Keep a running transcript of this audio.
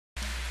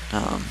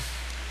Um,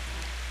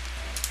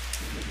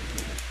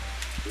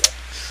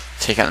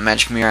 take out the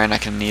magic mirror, and I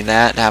can need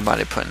that. How about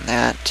I put in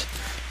that?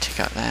 Take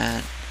out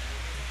that.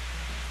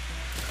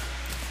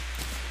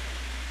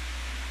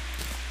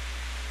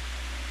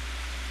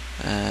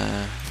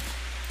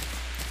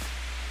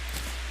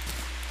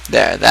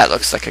 There, that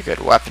looks like a good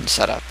weapon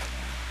setup.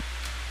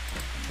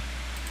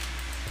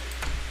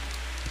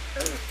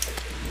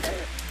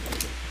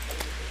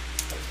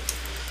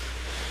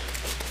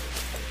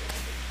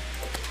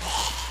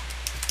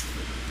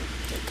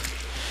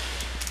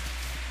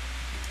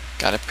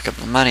 Gotta pick up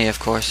the money, of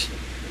course.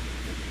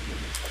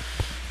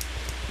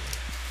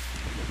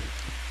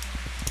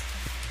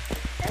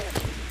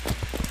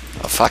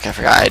 Oh fuck, I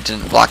forgot I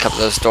didn't block up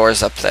those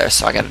doors up there,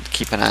 so I gotta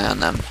keep an eye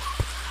on them.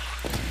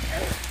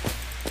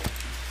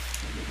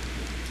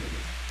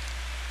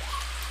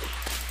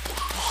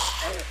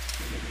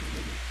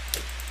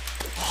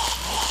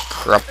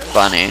 Corrupt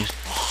bunny.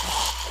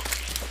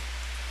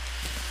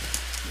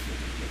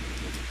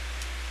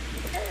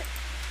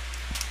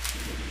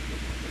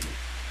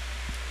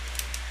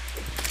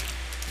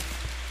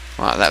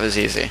 Wow, that was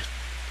easy.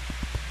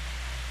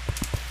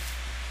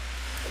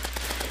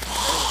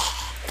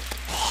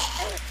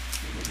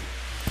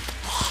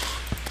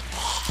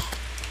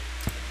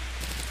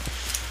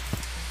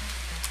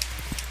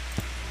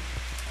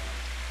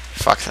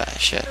 Fuck that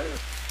shit.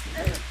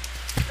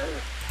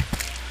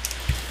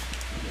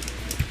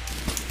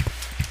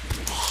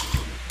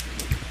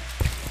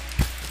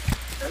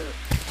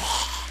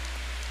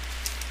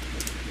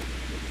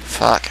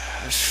 Fuck.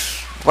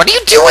 What are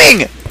you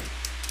doing?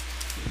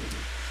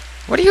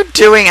 What are you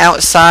doing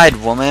outside,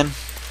 woman?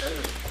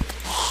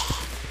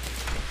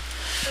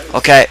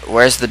 Okay,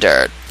 where's the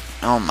dirt?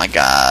 Oh my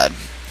god.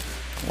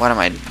 What am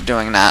I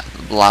doing not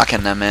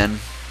blocking them in?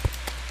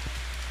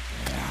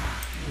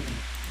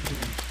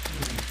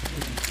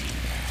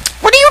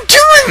 What are you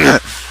doing?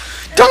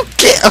 Don't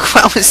get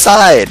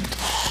outside.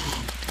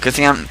 Good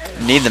thing I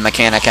don't need the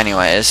mechanic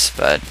anyways,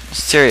 but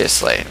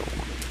seriously.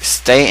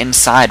 Stay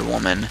inside,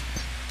 woman.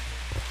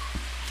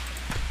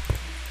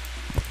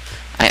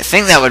 I didn't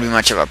think that would be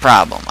much of a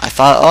problem. I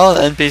thought, oh,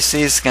 the NPC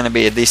is going to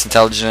be at least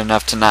intelligent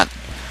enough to not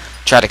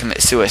try to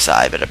commit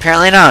suicide, but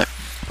apparently not.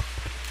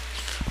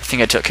 I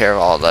think I took care of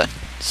all the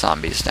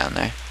zombies down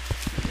there.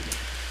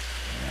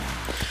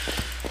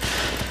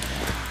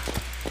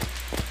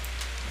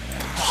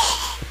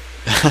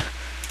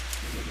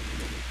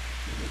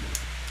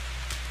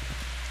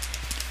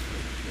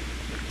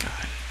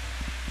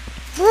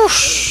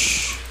 Whoosh!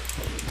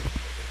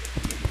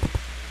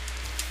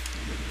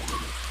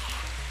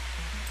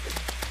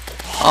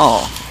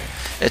 Oh,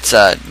 it's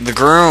the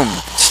groom.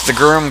 It's the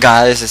groom,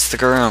 guys. It's the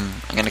groom.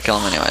 I'm gonna kill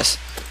him anyways.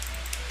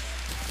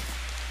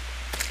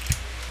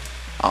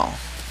 Oh.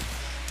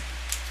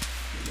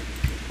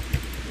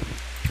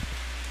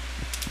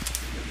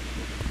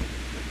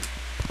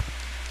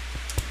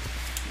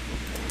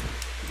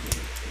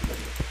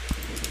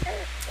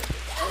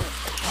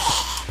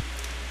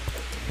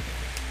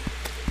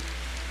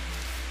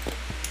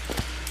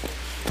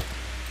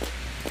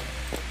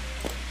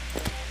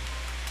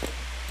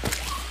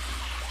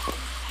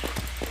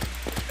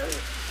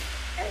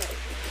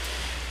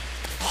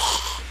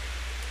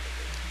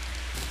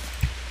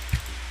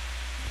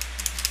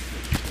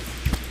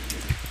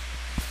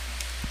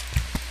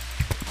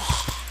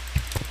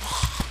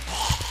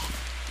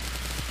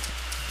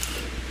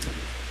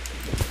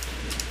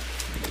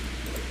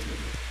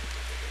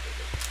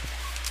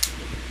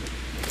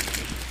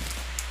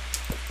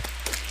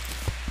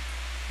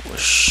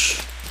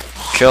 Whoosh.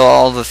 Kill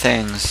all the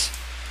things.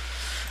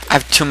 I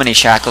have too many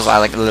shackles. I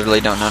like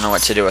literally don't know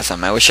what to do with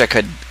them. I wish I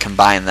could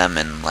combine them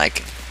and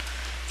like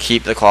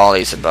keep the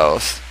qualities of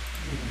both.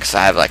 Because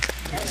I have like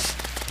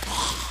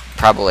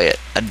probably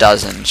a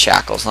dozen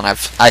shackles, and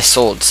I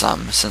sold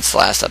some since the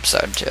last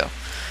episode too,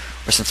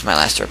 or since my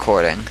last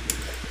recording.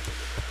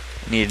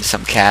 Needed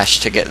some cash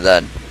to get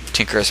the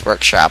Tinker's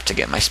Workshop to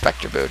get my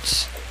Spectre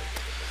boots,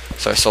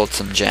 so I sold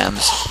some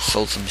gems,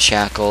 sold some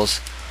shackles.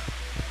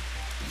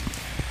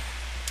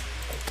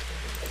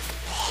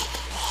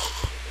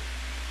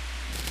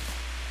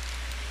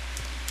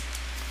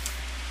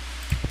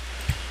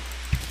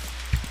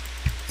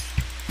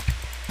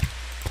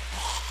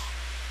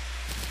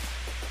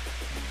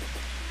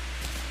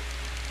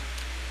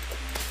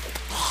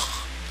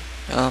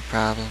 No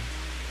problem.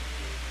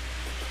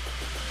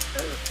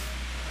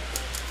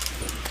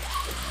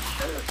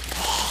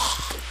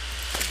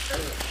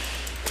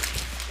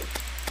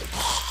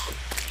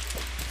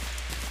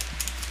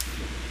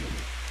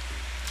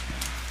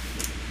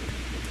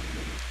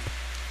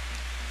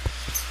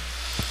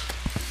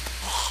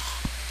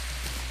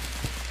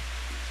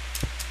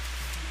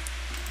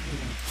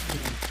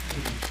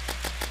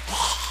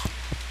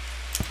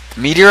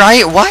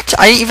 Meteorite? What?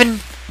 I even...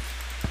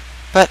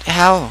 But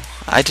how?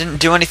 I didn't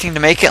do anything to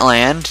make it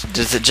land.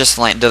 Does it just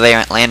land? Do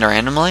they land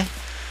randomly?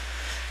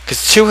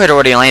 Because 2 had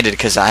already landed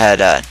because I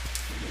had,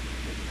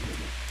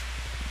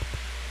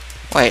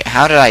 Wait,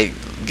 how did I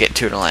get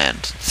 2 to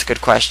land? It's a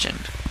good question.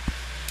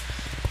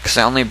 Because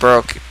I only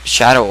broke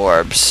Shadow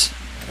Orbs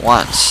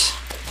once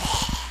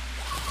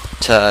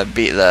to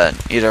beat the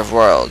Eater of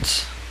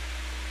Worlds.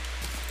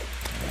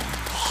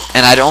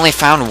 And I'd only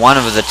found one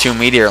of the 2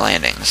 meteor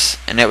landings,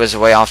 and it was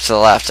way off to the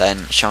left. I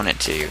hadn't shown it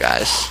to you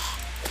guys.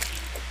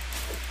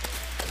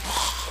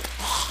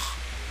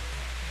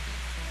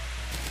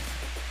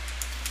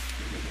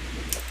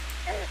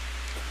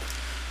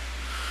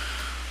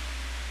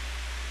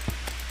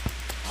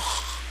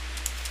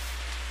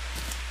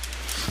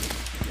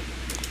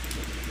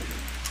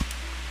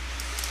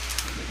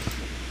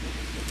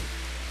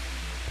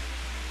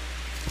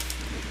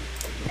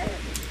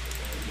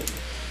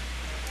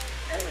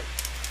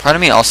 Part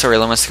of me also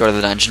really wants to go to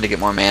the dungeon to get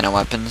more mana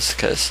weapons,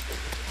 because...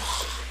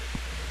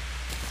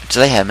 Do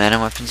they have mana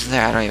weapons in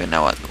there? I don't even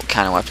know what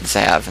kind of weapons they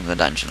have in the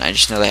dungeon. I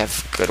just know they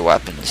have good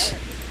weapons.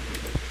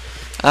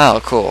 Oh,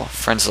 cool.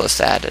 Friends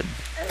list added.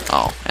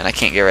 Oh, and I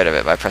can't get rid of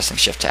it by pressing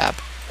Shift Tab.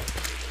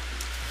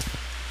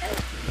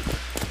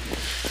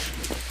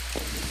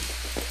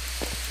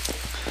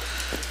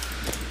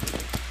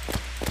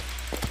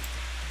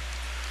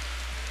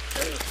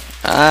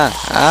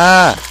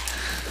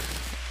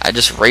 I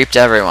just raped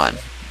everyone.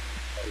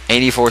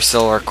 84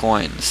 silver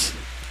coins.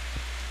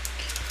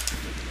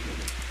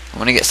 I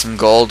want to get some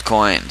gold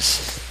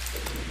coins.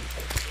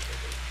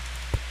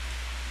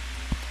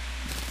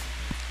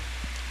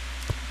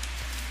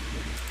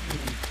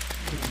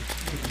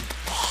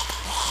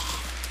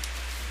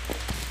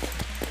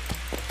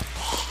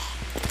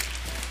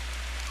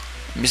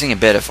 I'm using a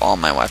bit of all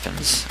my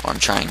weapons, or I'm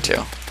trying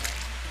to.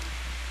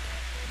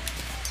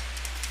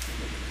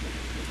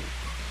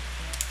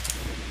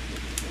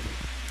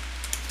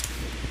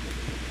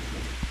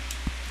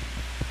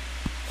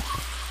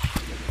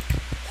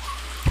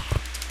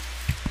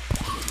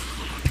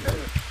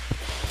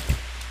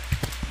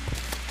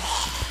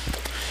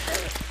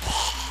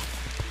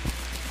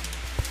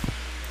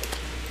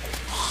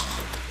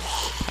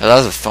 I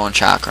love the Thorn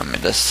Chakram.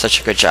 It does such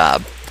a good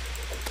job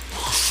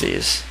with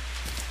these.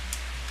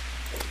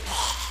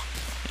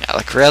 Yeah,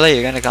 like really?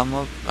 You're gonna come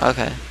up?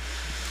 Okay.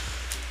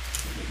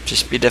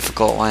 Just be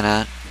difficult, why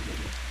not?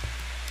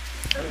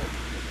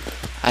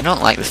 I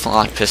don't like the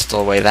flintlock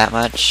pistol way that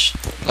much.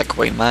 Like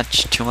way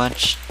much, too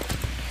much.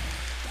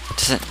 It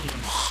doesn't.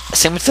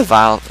 Same with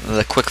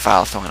the quick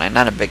file thorn. I'm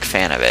not a big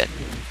fan of it.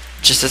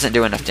 It just doesn't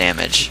do enough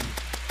damage.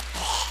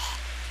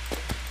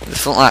 The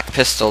flintlock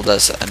pistol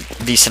does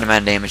a decent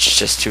amount of damage, it's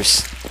just too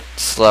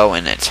slow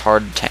and it's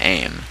hard to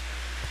aim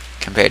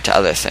compared to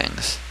other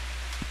things.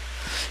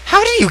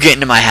 How did you get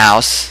into my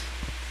house?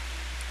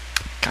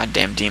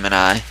 Goddamn demon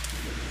eye.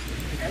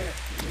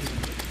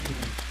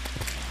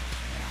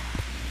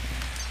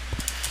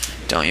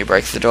 Don't you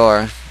break the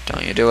door.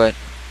 Don't you do it.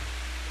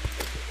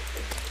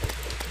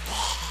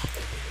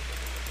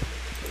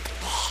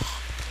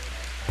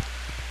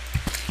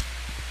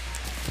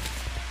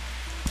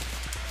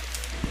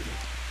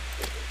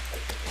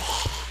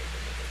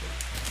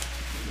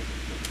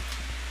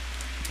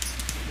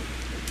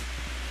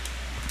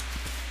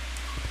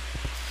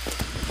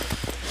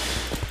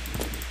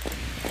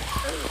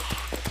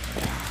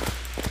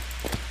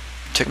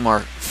 Took more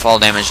fall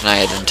damage than I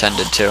had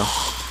intended to.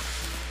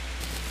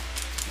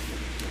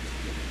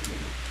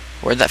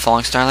 Where'd that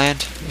falling star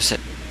land? Was it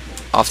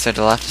off to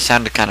the left? It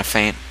sounded kind of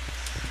faint.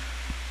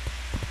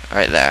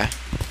 Right there.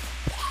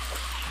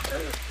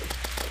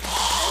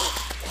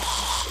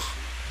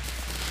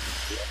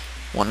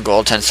 One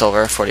gold, 10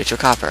 silver, 42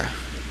 copper.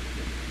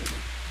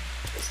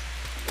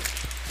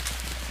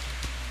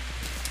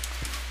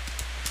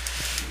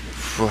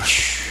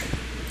 Whoosh.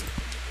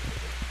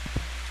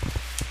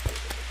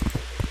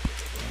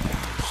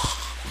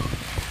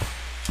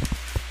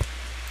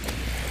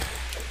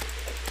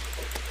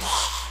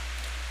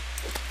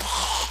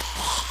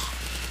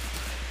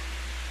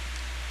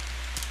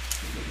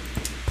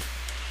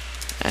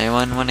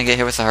 Anyone want to get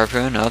hit with a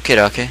harpoon? Okie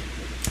dokie.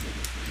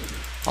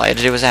 All I had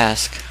to do was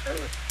ask.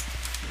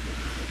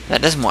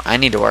 That does more. I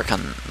need to work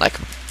on, like,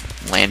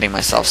 landing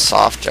myself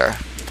softer.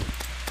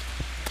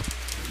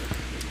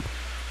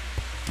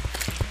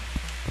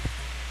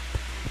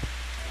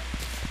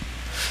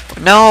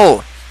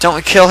 No!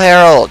 Don't kill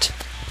Harold!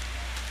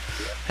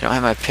 I don't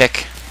have my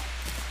pick.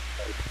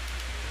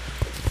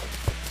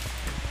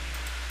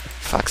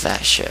 Fuck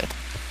that shit.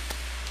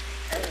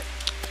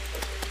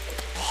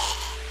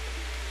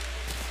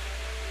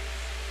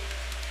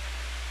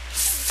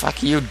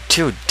 Fuck you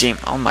too,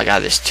 demon. Oh my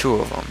god, there's 2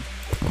 of them.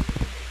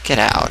 Get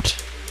out.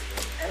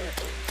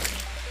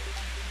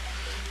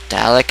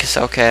 Dalek is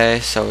okay,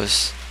 so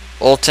is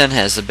Olton,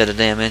 has a bit of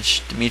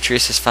damage.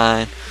 Demetrius is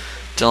fine.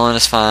 Dylan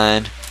is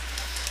fine.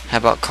 How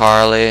about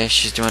Carly?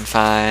 She's doing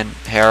fine.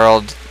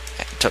 Harold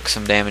took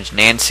some damage.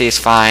 Nancy is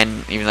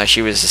fine, even though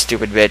she was a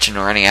stupid bitch and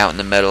running out in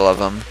the middle of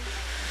them.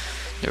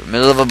 The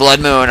middle of a blood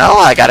moon. Oh,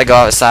 I gotta go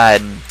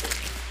outside and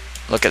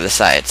look at the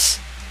sights.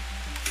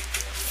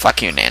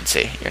 Fuck you,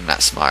 Nancy. You're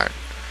not smart.